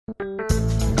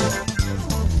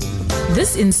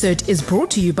This insert is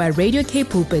brought to you by Radio K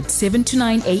Pulpit 7 to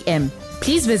 9 a.m.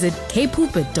 Please visit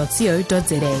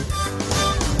kpulpit.co.za.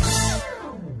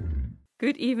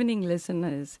 Good evening,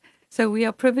 listeners. So we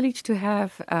are privileged to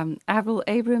have Avril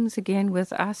Abrams again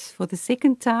with us for the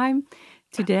second time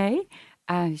today.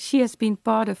 She has been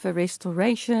part of a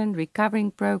restoration,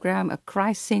 recovering program, a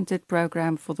Christ-centered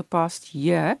program for the past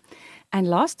year. And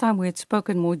last time we had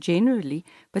spoken more generally,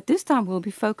 but this time we'll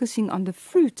be focusing on the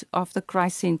fruit of the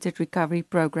Christ-centered recovery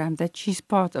program that she's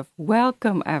part of.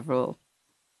 Welcome, Avril.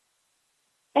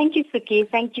 Thank you, Suki.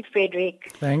 Thank you, Frederick.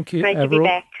 Thank you, Great Avril. to be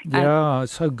back. Yeah,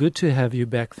 so good to have you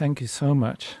back. Thank you so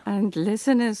much. And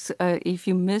listeners, if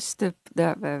you missed the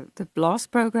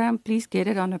blast program, please get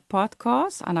it on our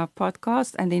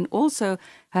podcast. And then also,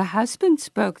 her husband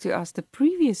spoke to us the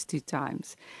previous 2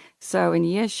 times. So, and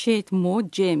he has shared more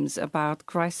gems about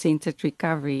Christ-centered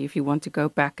recovery if you want to go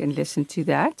back and listen to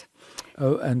that.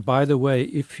 Oh, and by the way,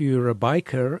 if you're a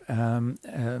biker,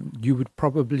 you would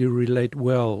probably relate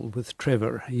well with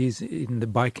Trevor. He's in the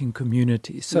biking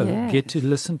community. So Get to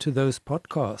listen to those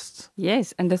podcasts.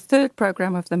 Yes, and the 3rd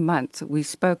program of the month, we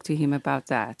spoke to him about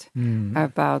that,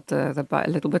 about a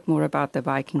little bit more about the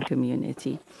biking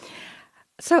community.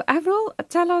 So, Avril,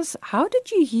 tell us, how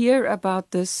did you hear about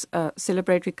this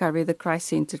Celebrate Recovery, the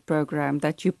Christ-centered program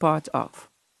that you're part of?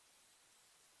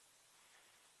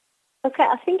 Okay,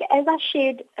 I think as I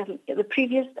shared the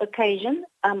previous occasion,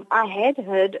 I had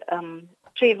heard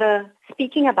Trevor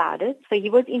speaking about it. So he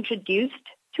was introduced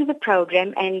to the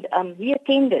program and he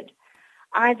attended.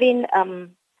 I then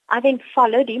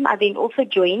followed him. I then also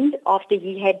joined after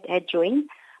he had joined.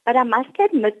 But I must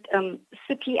admit,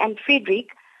 Suki and Frederick,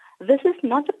 this is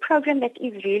not a program that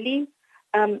is really,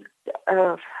 how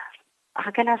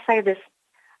can I say this?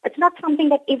 It's not something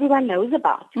that everyone knows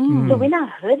about. So when I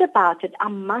heard about it, I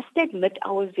must admit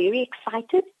I was very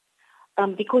excited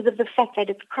because of the fact that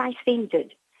it's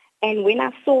Christ-centered. And when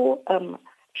I saw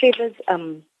Trevor's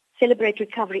Celebrate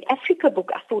Recovery Africa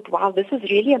book, I thought, wow, this is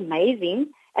really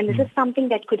amazing. And this is something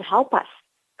that could help us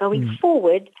going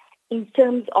forward in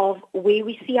terms of where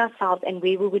we see ourselves and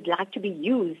where we would like to be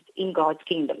used in God's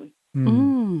kingdom.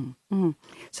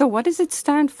 So what does it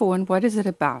stand for and what is it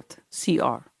about,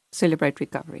 CR? Celebrate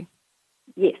Recovery.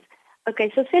 Yes. Okay,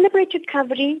 so Celebrate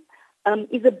Recovery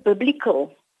is a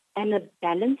biblical and a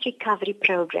balanced recovery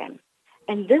program.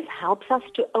 And this helps us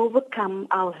to overcome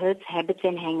our hurts, habits,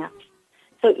 and hang-ups.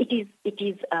 So it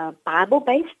is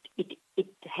Bible-based. It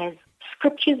has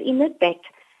scriptures in it that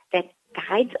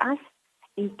guides us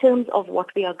in terms of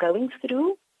what we are going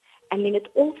through. And then it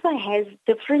also has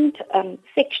different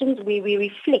sections where we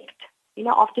reflect. You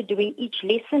know, after doing each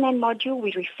lesson and module,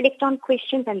 we reflect on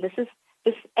questions, and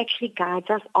this actually guides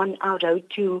us on our road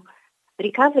to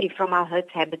recovery from our hurts,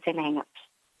 habits, and hang-ups.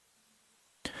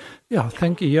 Yeah,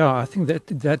 thank you. Yeah, I think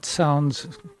that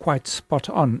sounds quite spot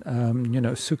on.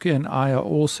 Suki and I are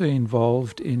also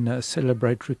involved in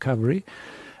Celebrate Recovery.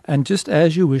 And just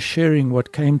as you were sharing,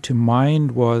 what came to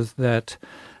mind was that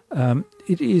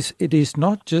it is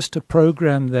not just a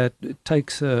program that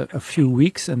takes a few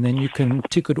weeks and then you can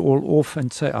tick it all off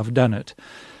and say, I've done it.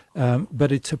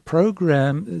 But it's a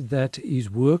program that is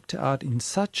worked out in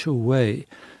such a way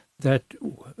that,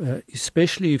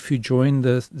 especially if you join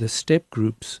the step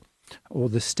groups or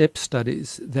the step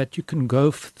studies, that you can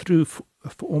go through for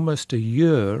almost a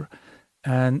year.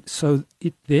 And so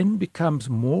it then becomes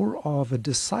more of a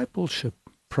discipleship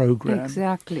program.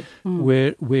 Exactly.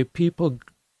 Where people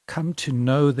come to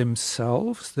know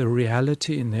themselves, the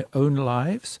reality in their own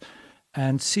lives,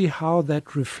 and see how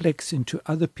that reflects into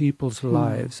other people's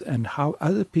lives and how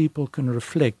other people can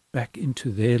reflect back into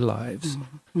their lives.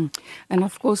 And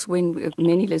of course, when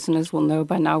many listeners will know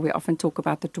by now, we often talk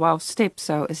about the 12 steps.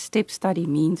 So a step study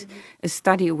means a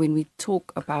study when we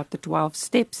talk about the 12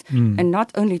 steps and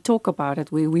not only talk about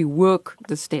it, where we work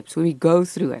the steps, where we go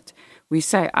through it. We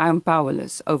say, I'm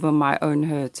powerless over my own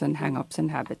hurts and hang-ups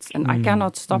and habits, and I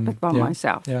cannot stop it by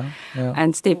myself.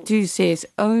 And step 2 says,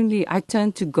 only I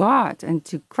turn to God and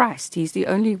to Christ. He's the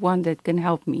only one that can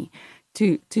help me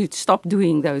to stop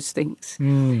doing those things.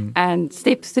 And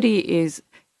step 3 is,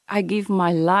 I give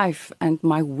my life and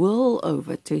my will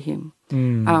over to Him.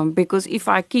 Because if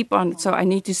I keep on, so I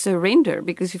need to surrender,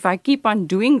 because if I keep on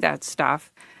doing that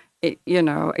stuff,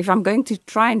 if I'm going to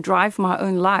try and drive my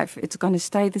own life, it's going to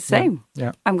stay the same.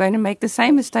 I'm going to make the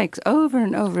same mistakes over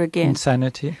and over again.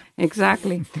 Insanity.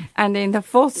 Exactly. And then the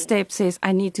 4th step says,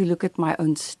 I need to look at my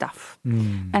own stuff.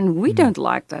 And we don't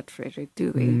like that, Frederick,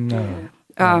 do we? No.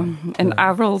 and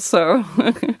Avril, so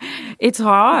it's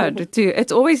hard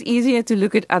it's always easier to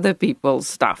look at other people's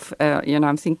stuff.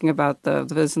 I'm thinking about the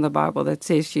verse in the Bible that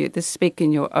says the speck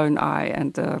in your own eye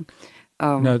and the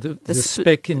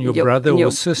speck in your brother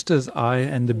or sister's eye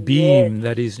and the beam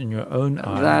that is in your own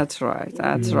eye. That's right.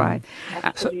 Right.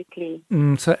 Absolutely.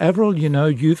 So Avril,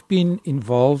 you've been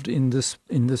involved in this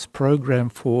program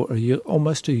for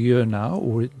almost a year now,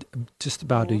 or just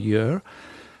about a year.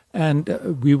 And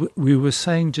we were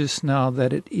saying just now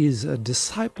that it is a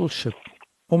discipleship,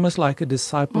 almost like a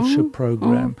discipleship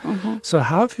program. So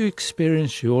how have you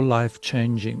experienced your life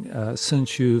changing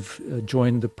since you've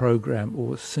joined the program,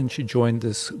 or since you joined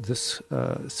this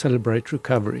Celebrate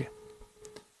Recovery?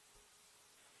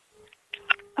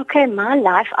 Okay, my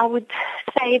life, I would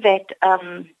say that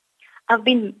I've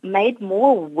been made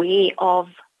more aware of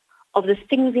the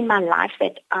things in my life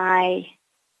that I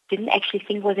didn't actually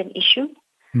think was an issue.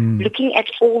 Looking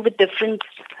at all the different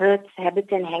hurts,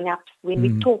 habits, and hang-ups, when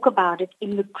we talk about it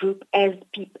in the group as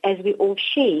we all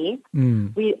share,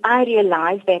 I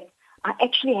realized that I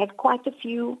actually had quite a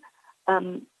few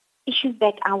issues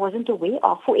that I wasn't aware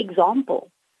of. For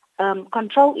example,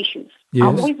 control issues. Yes. I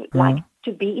always like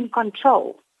to be in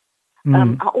control.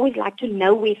 I always like to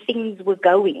know where things were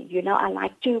going. I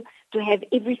like to have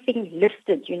everything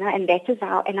listed. And that is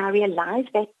how. And I realized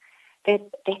that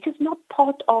is not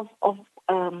part of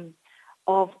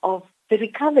the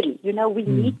recovery. We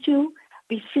need to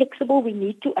be flexible. We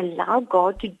need to allow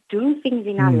God to do things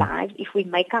in our lives if we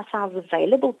make ourselves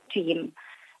available to Him.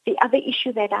 The other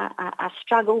issue that I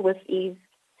struggle with is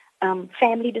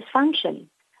family dysfunction.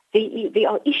 There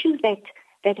are issues that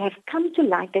have come to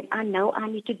light that I know I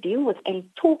need to deal with, and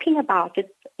talking about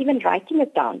it, even writing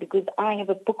it down, because I have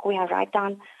a book where I write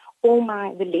down all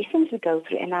the lessons we go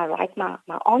through, and I write my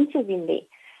answers in there.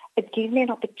 It gives me an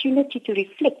opportunity to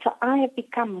reflect. So I have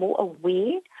become more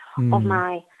aware of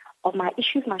my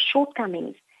issues, my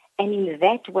shortcomings, and in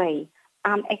that way,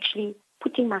 I'm actually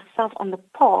putting myself on the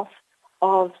path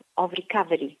of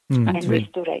recovery and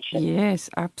restoration. Yes,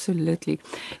 absolutely.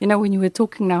 When you were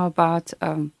talking now about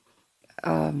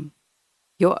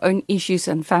your own issues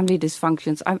and family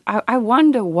dysfunctions, I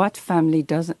wonder what family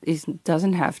doesn't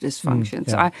have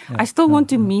dysfunctions. I still want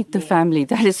to meet the family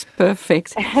that is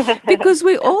perfect, because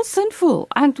we're all sinful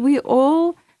and we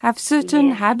all have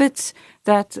certain habits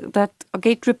that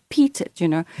get repeated.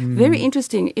 Very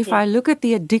interesting. If I look at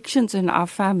the addictions in our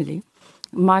family,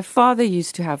 my father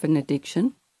used to have an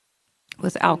addiction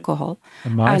with alcohol.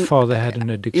 And my father had an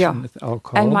addiction with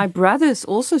alcohol. And my brothers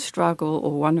also struggle,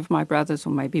 or one of my brothers, or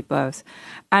maybe both.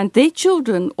 And their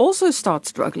children also start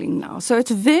struggling now. So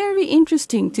it's very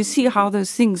interesting to see how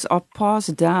those things are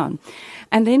passed down.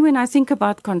 And then when I think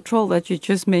about control that you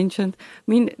just mentioned,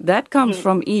 that comes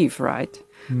from Eve, right?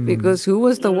 Because who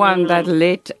was the one that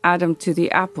led Adam to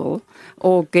the apple,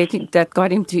 or that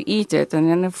got him to eat it? And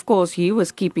then, of course, he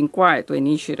was keeping quiet when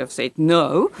he should have said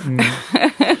no.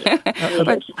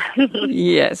 But,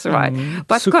 yes, right.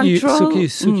 But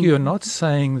Suki, you're not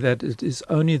saying that it is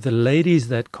only the ladies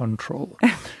that control.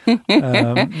 I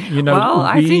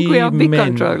think we are big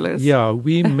controllers. Yeah,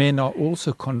 we men are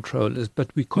also controllers,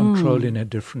 but we control in a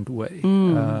different way.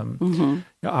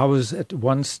 I was at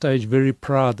one stage very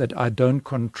proud that I don't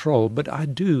control, but I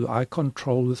do. I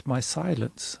control with my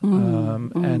silence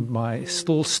and my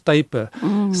still staper,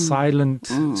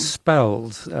 silent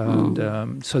spells.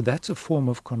 And so that's a form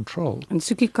of control. And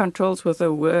Suki controls with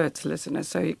her words, listeners,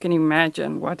 so you can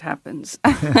imagine what happens.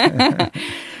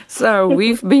 So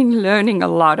we've been learning a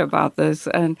lot about this.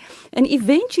 And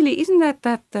eventually, isn't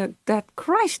that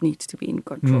Christ needs to be in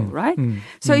control, right?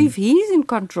 So if He's in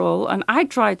control and I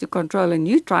try to control and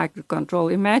you try to control,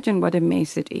 imagine what a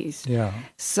mess it is. Yeah.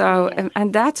 So,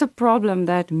 and that's a problem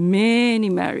that many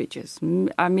marriages,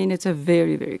 it's a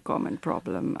very, very common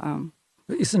problem.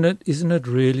 Isn't it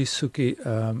really, Suki?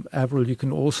 Avril, you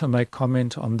can also make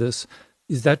comment on this.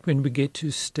 Is that when we get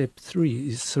to step 3,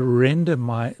 is surrender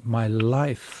my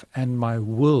life and my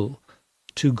will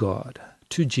to God,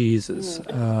 to Jesus.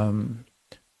 How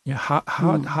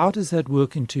does that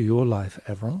work into your life,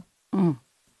 Avril?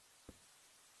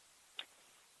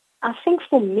 I think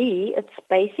for me, it's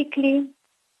basically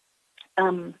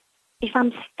if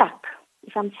I'm stuck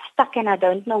and I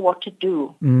don't know what to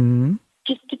do,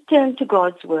 just to turn to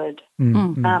God's word.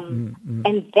 And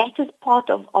that is part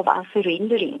of our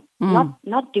surrendering,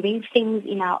 not doing things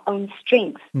in our own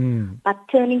strength, but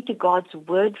turning to God's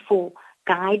word for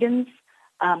guidance,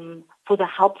 for the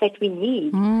help that we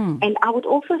need. And I would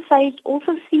also say,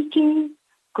 also seeking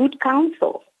good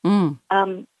counsel,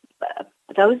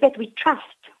 those that we trust.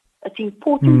 It's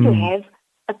important to have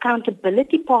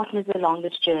accountability partners along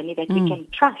this journey that we can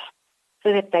trust,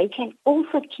 so that they can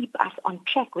also keep us on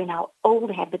track when our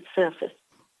old habits surface.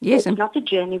 Yes, It's not a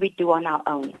journey we do on our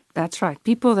own. That's right.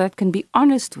 People that can be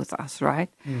honest with us, right?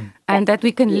 And that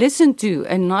we can listen to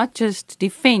and not just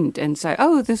defend and say,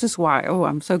 oh, this is why. Oh,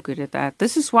 I'm so good at that.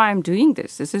 This is why I'm doing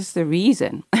this. This is the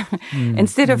reason.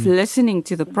 Instead of listening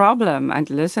to the problem and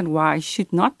listen why I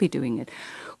should not be doing it.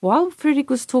 While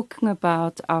Frederick was talking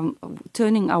about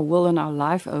turning our will and our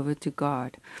life over to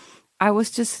God, I was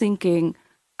just thinking,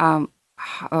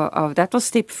 that was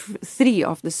step 3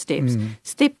 of the steps.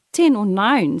 Step 10 or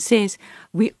 9 says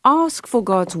we ask for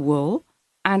God's will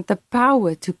and the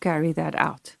power to carry that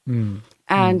out.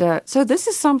 And so this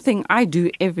is something I do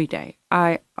every day.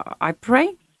 I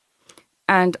pray,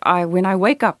 and when I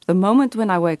wake up, the moment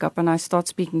when I wake up and I start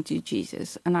speaking to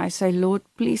Jesus, and I say, Lord,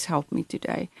 please help me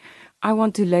today. I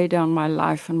want to lay down my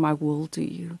life and my will to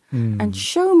you, and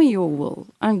show me your will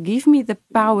and give me the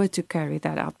power to carry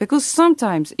that out. Because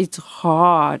sometimes it's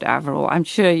hard, Avril, I'm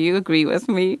sure you agree with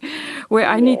me, where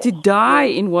I need to die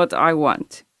in what I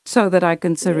want so that I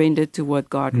can surrender to what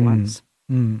God wants.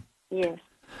 Yes,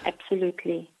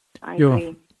 absolutely. I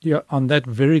agree. Yeah, on that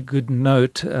very good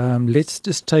note, let's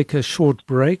just take a short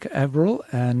break, Avril,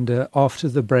 and after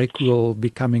the break we'll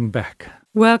be coming back.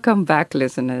 Welcome back,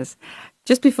 listeners.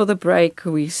 Just before the break,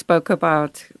 we spoke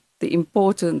about the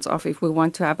importance of, if we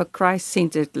want to have a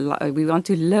Christ-centered life, we want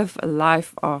to live a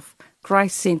life of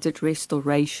Christ-centered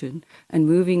restoration and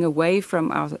moving away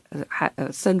from our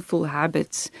sinful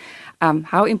habits,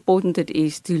 how important it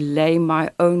is to lay my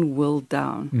own will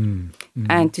down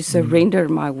and to surrender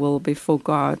my will before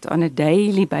God on a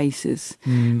daily basis.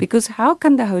 Because how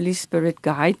can the Holy Spirit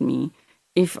guide me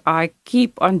if I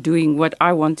keep on doing what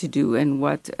I want to do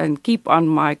and keep on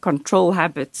my control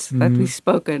habits that we've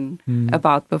spoken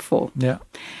about before? Yeah.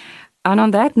 And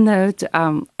on that note,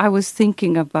 I was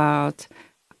thinking about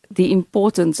the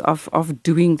importance of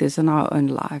doing this in our own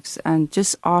lives and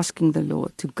just asking the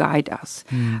Lord to guide us.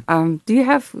 Do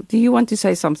you want to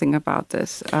say something about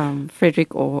this,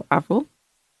 Frederick or Avril,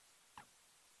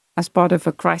 as part of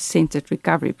a Christ-centered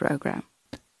recovery program?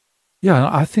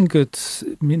 Yeah, I think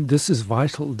this is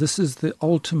vital. This is the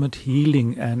ultimate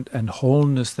healing and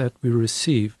wholeness that we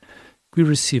receive. We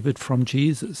receive it from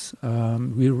Jesus.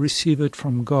 We receive it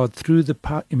from God through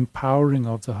the empowering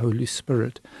of the Holy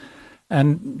Spirit.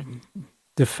 And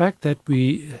the fact that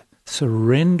we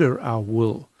surrender our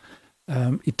will,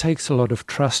 it takes a lot of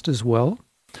trust as well.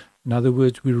 In other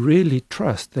words, we really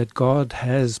trust that God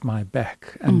has my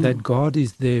back and that God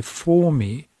is there for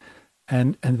me.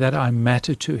 And that I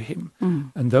matter to him.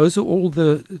 And those are all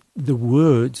the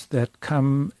words that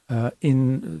come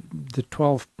in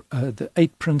the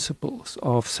 8 principles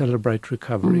of Celebrate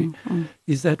Recovery,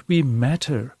 is that we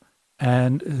matter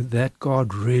and that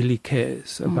God really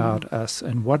cares about us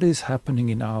and what is happening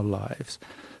in our lives.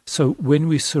 So when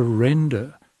we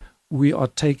surrender, we are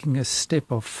taking a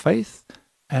step of faith,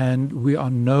 and we are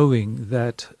knowing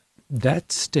that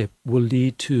step will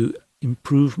lead to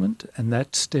improvement, and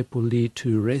that step will lead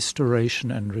to restoration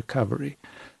and recovery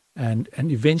and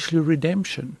eventually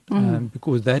redemption,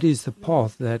 because that is the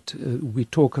path that we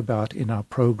talk about in our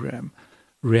program.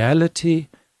 Reality,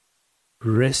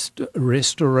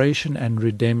 restoration and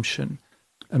redemption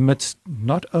amidst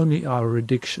not only our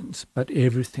addictions but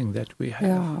everything that we have.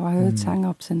 Yeah, our hurts,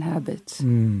 hang-ups and habits.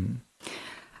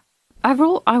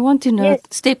 Avril, I want to know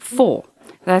step 4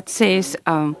 that says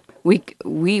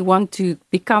we want to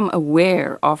become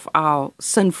aware of our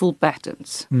sinful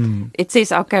patterns. It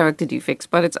says our character defects,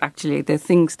 but it's actually the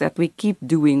things that we keep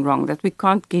doing wrong, that we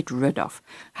can't get rid of.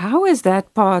 How has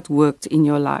that part worked in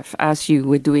your life as you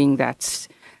were doing that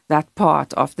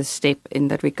part of the step in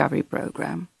the recovery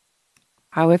program?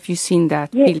 How have you seen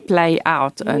that play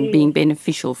out and being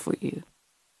beneficial for you?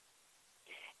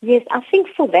 Yes, I think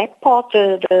for that part,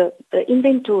 the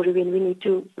inventory, when we need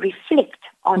to reflect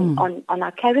on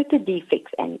our character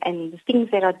defects and the things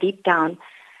that are deep down,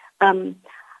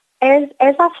 as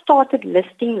I started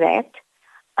listing that,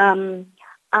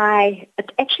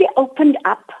 it actually opened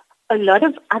up a lot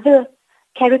of other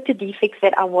character defects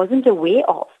that I wasn't aware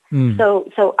of.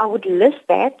 So I would list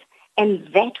that, and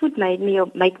that would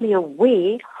make me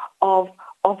aware of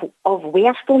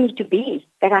where I still need to be,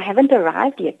 that I haven't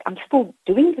arrived yet. I'm still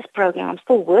doing this program. I'm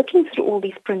still working through all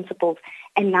these principles.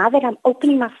 And now that I'm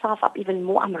opening myself up even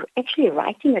more, I'm actually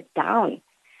writing it down.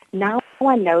 Now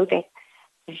I know that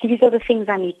these are the things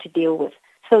I need to deal with.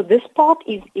 So this part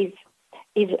it's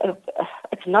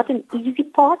not an easy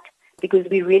part, because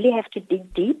we really have to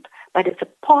dig deep, but it's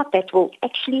a part that will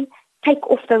actually take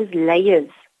off those layers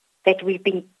that we've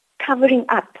been covering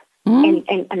up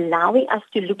and allowing us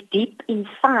to look deep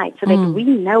inside so that we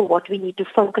know what we need to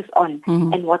focus on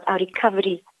and what our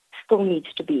recovery still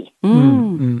needs to be.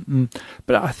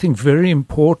 But I think very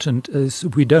important is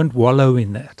we don't wallow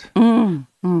in that.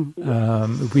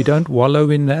 We don't wallow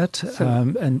in that,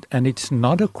 and it's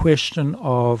not a question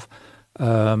of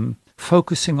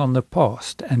focusing on the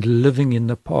past and living in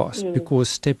the past, because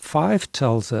step 5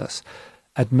 tells us,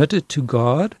 admit it to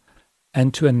God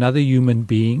and to another human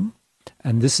being,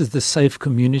 and this is the safe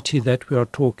community that we are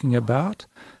talking about.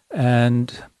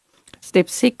 And step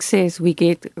 6 says we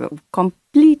get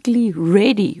completely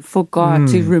ready for God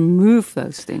to remove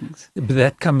those things. But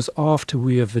that comes after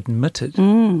we have admitted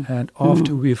and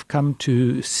after we've come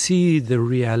to see the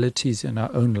realities in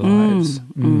our own lives.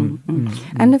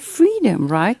 And the freedom,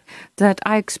 right, that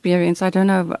I experience, I don't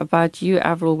know about you,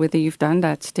 Avril, whether you've done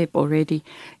that step already,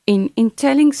 in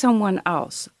telling someone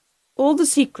else all the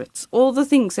secrets, all the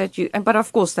things that you, but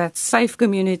of course that safe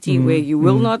community where you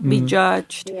will not be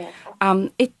judged. Yeah.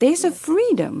 There's a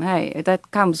freedom, hey,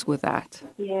 that comes with that.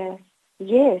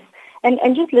 Yes.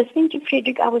 And just listening to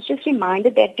Frederick, I was just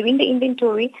reminded that doing the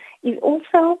inventory is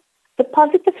also the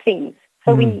positive things.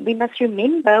 So we must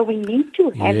remember we need to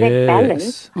have that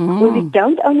balance where we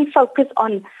don't only focus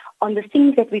on the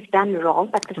things that we've done wrong,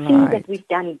 but the things that we've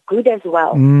done good as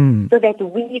well. So that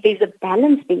there's a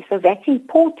balance there. So that's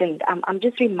important. I'm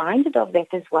just reminded of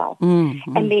that as well.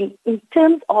 And then in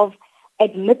terms of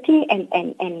admitting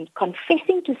and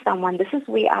confessing to someone, this is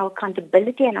where our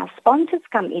accountability and our sponsors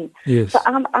come in. Yes. So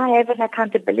I have an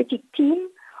accountability team.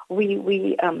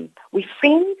 We're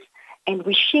friends, and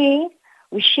we share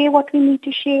what we need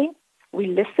to share. We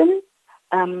listen,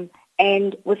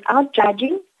 and without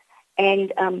judging.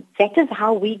 And that is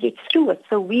how we get through it.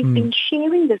 So we've been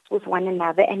sharing this with one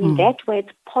another, and in that way,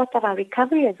 it's part of our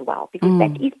recovery as well, because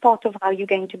that is part of how you're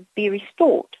going to be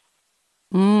restored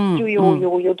through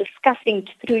your discussing,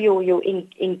 through your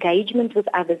engagement with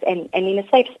others, and in a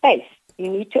safe space. You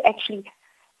need to actually.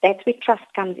 That's where trust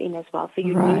comes in as well. So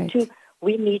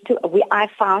I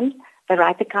found the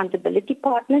right accountability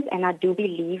partners, and I do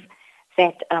believe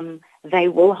that they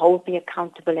will hold me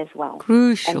accountable as well.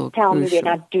 Crucial. And tell me when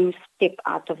I do step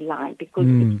out of line, because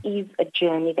it is a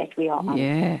journey that we are on.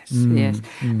 Yes.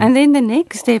 And then the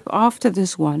next step after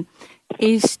this one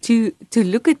is to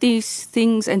look at these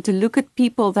things and to look at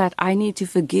people that I need to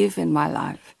forgive in my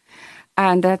life.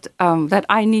 And that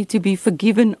I need to be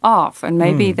forgiven of, and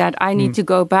maybe that I need to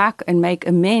go back and make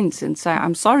amends and say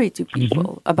I'm sorry to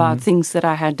people about things that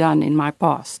I had done in my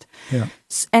past. Yeah.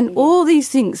 And all these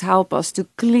things help us to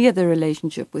clear the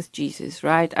relationship with Jesus,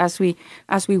 right? As we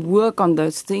work on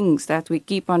those things that we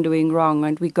keep on doing wrong,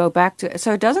 and we go back to.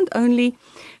 So it doesn't only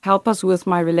help us with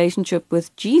my relationship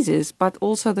with Jesus, but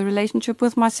also the relationship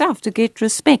with myself, to get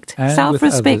respect, and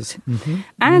self-respect,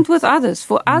 and with others,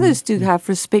 for others to have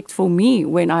respect for me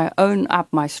when I own up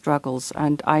my struggles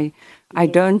and I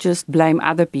don't just blame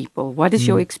other people. What is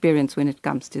your experience when it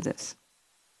comes to this?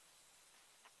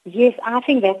 Yes, I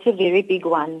think that's a very big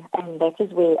one, and that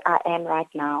is where I am right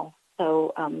now.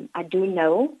 So I do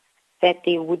know that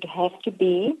there would have to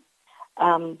be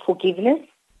forgiveness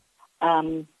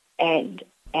and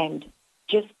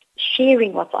just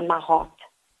sharing what's on my heart.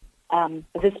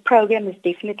 This program is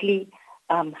definitely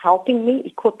helping me,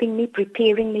 equipping me,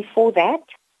 preparing me for that.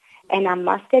 And I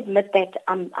must admit that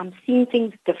I'm seeing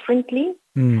things differently,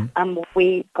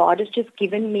 where God has just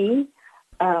given me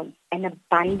an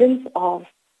abundance of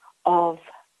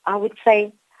I would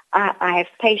say, I have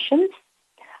patience.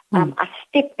 I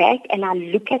step back and I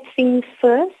look at things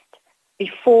first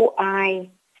before I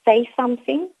say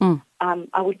something.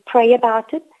 I would pray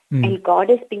about it, and God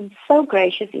has been so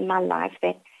gracious in my life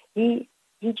that He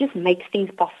just makes things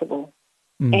possible.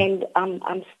 And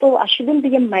I shouldn't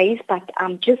be amazed, but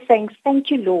I'm just saying,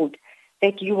 thank you, Lord,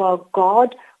 that you are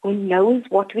God who knows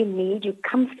what we need. You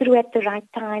come through at the right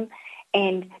time,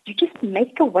 and you just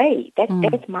make a way.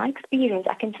 That's my experience.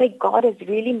 I can say God has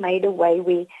really made a way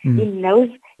where He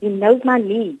knows my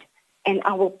need, and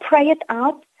I will pray it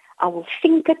out. I will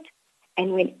think it,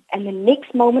 and the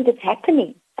next moment it's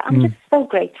happening. So I'm just so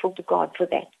grateful to God for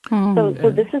that.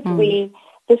 So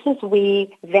this is where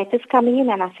that is coming in,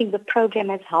 and I think the program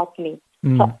has helped me.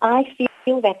 So I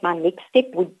feel that my next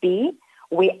step would be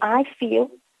where I feel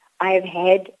I've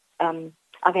had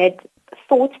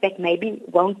thoughts that maybe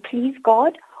won't please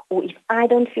God, or if I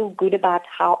don't feel good about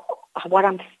what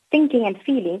I'm thinking and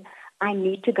feeling, I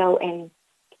need to go and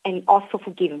ask for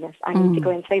forgiveness. I need to go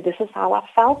and say, this is how I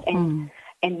felt, and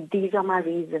these are my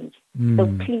reasons. So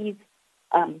please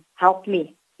help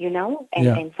me,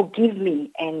 and forgive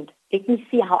me, and let me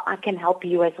see how I can help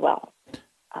you as well.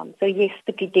 So yes,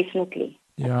 definitely.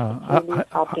 Yeah, Really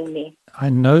helping me. I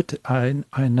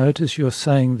notice you're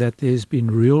saying that there's been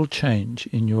real change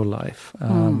in your life,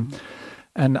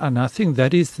 and I think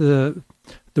that is the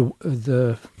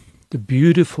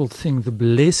beautiful thing, the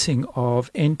blessing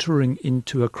of entering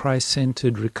into a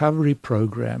Christ-centered recovery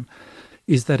program,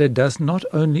 is that it does not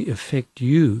only affect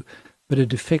you, but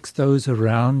it affects those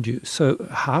around you. So,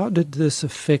 how did this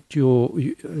affect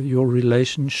your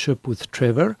relationship with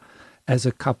Trevor as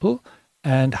a couple?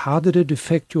 And how did it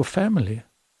affect your family?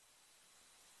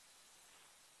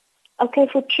 Okay,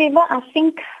 for Trevor, I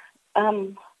think,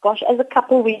 as a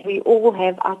couple, we all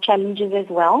have our challenges as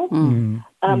well.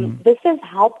 This has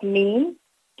helped me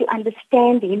to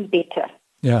understand him better.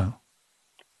 Yeah.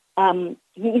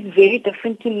 He is very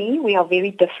different to me. We are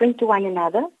very different to one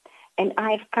another. And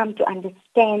I've come to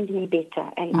understand him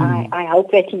better. And I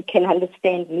hope that he can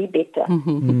understand me better.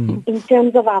 In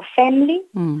terms of our family,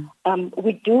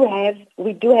 we do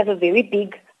have a very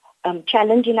big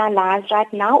challenge in our lives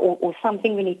right now, or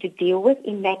something we need to deal with,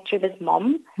 in that Trevor's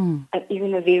mom is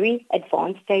in a very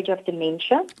advanced stage of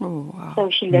dementia. Oh, wow. So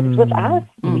she lives with us.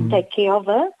 We take care of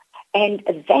her. And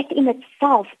that in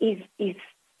itself is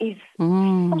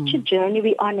such a journey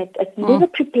we're on. It never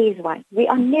prepares one. We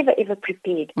are never ever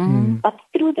prepared. But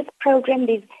through this program,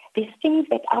 there's things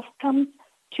that I've come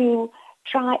to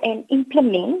try and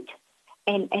implement,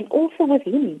 and also with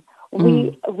him.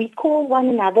 We call one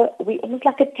another, we almost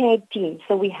like a tag team,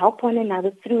 so we help one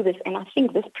another through this. And I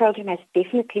think this program has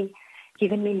definitely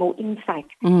given me more insight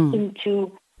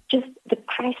into just the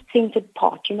Christ-centered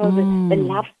part, the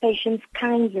love, patience,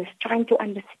 kindness, trying to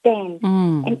understand.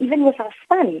 And even with our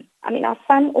son, our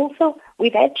son also,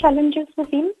 we've had challenges with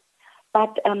him,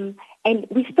 but and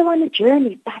we're still on a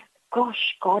journey, but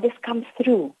gosh, God has come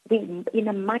through. We're in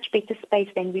a much better space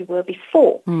than we were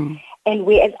before. And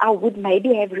whereas I would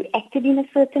maybe have reacted in a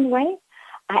certain way,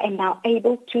 I am now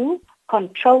able to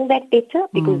control that better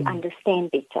because I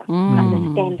understand better.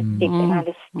 Understand it better and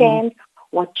understand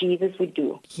what Jesus would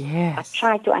do. Yes. I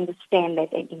try to understand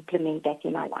that and implement that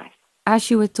in my life.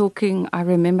 As you were talking, I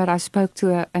remember I spoke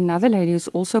to another lady who's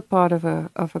also part of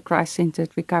a Christ-centered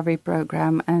recovery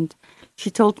program, and she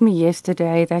told me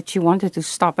yesterday that she wanted to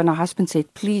stop, and her husband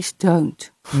said, "Please don't,"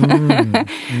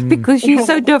 because she's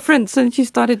so different since she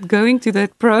started going to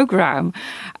that program.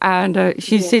 And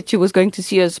she said she was going to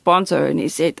see her sponsor, and he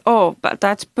said, "Oh, but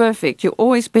that's perfect. You're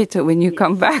always better when you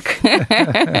come back."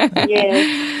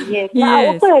 Yes. I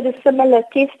also had a similar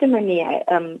testimony,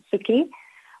 Suki,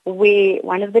 where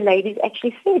one of the ladies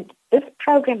actually said, this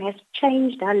program has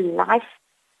changed her life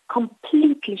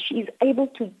completely. She's able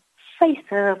to face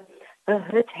her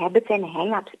hurt habits and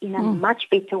hang-ups in a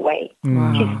much better way.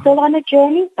 Wow. She's still on a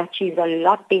journey, but she's a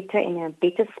lot better, in a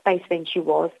better space than she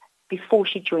was before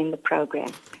she joined the program.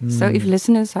 So if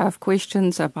listeners have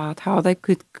questions about how they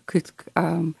could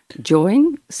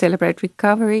join Celebrate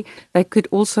Recovery, they could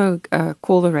also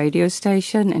call the radio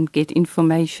station and get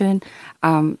information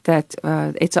that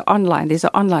there's an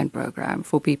online program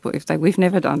for people. We've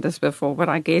never done this before, but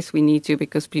I guess we need to,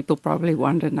 because people probably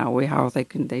wonder now how they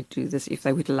do this if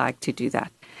they would like to do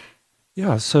that.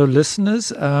 Yeah, so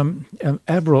listeners,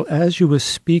 Avril, as you were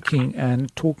speaking and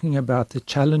talking about the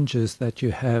challenges that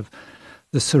you have,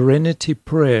 the serenity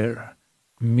prayer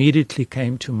immediately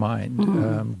came to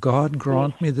mind. God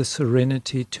grant me the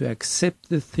serenity to accept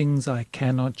the things I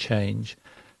cannot change,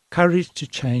 courage to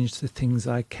change the things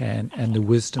I can, and the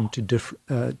wisdom to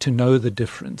know the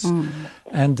difference.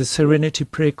 And the serenity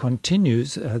prayer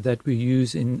continues that we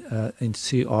use in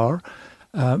CR.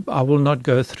 I will not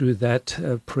go through that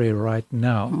prayer right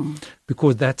now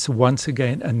because that's once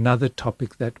again another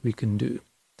topic that we can do.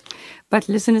 But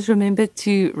listeners, remember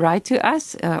to write to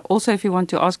us. Also, if you want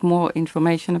to ask more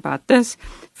information about this,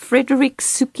 Frederick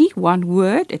Suki, one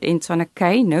word, it ends on a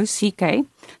K, no CK,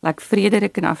 like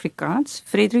Frederik in Afrikaans.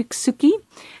 Frederick Suki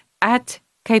at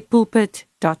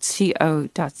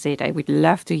kpulpit.co.za. We'd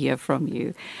love to hear from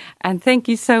you. And thank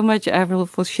you so much, Avril,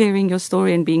 for sharing your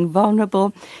story and being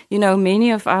vulnerable. Many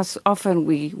of us often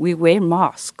we wear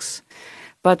masks,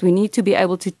 but we need to be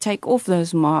able to take off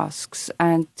those masks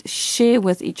and share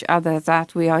with each other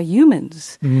that we are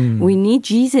humans. We need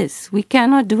Jesus. We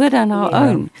cannot do it on our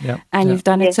own. And you've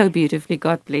done it so beautifully.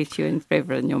 God bless you and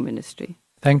Trevor in your ministry.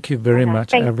 Thank you very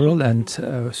much, Avril, and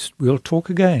we'll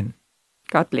talk again.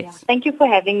 God bless. Yeah. Thank you for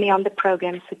having me on the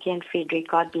program, Suki and Frederick.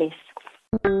 God bless.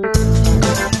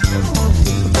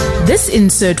 This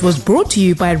insert was brought to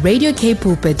you by Radio K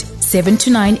Pulpit, 7 to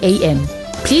 9 a.m.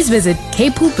 Please visit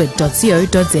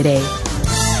kpulpit.co.za.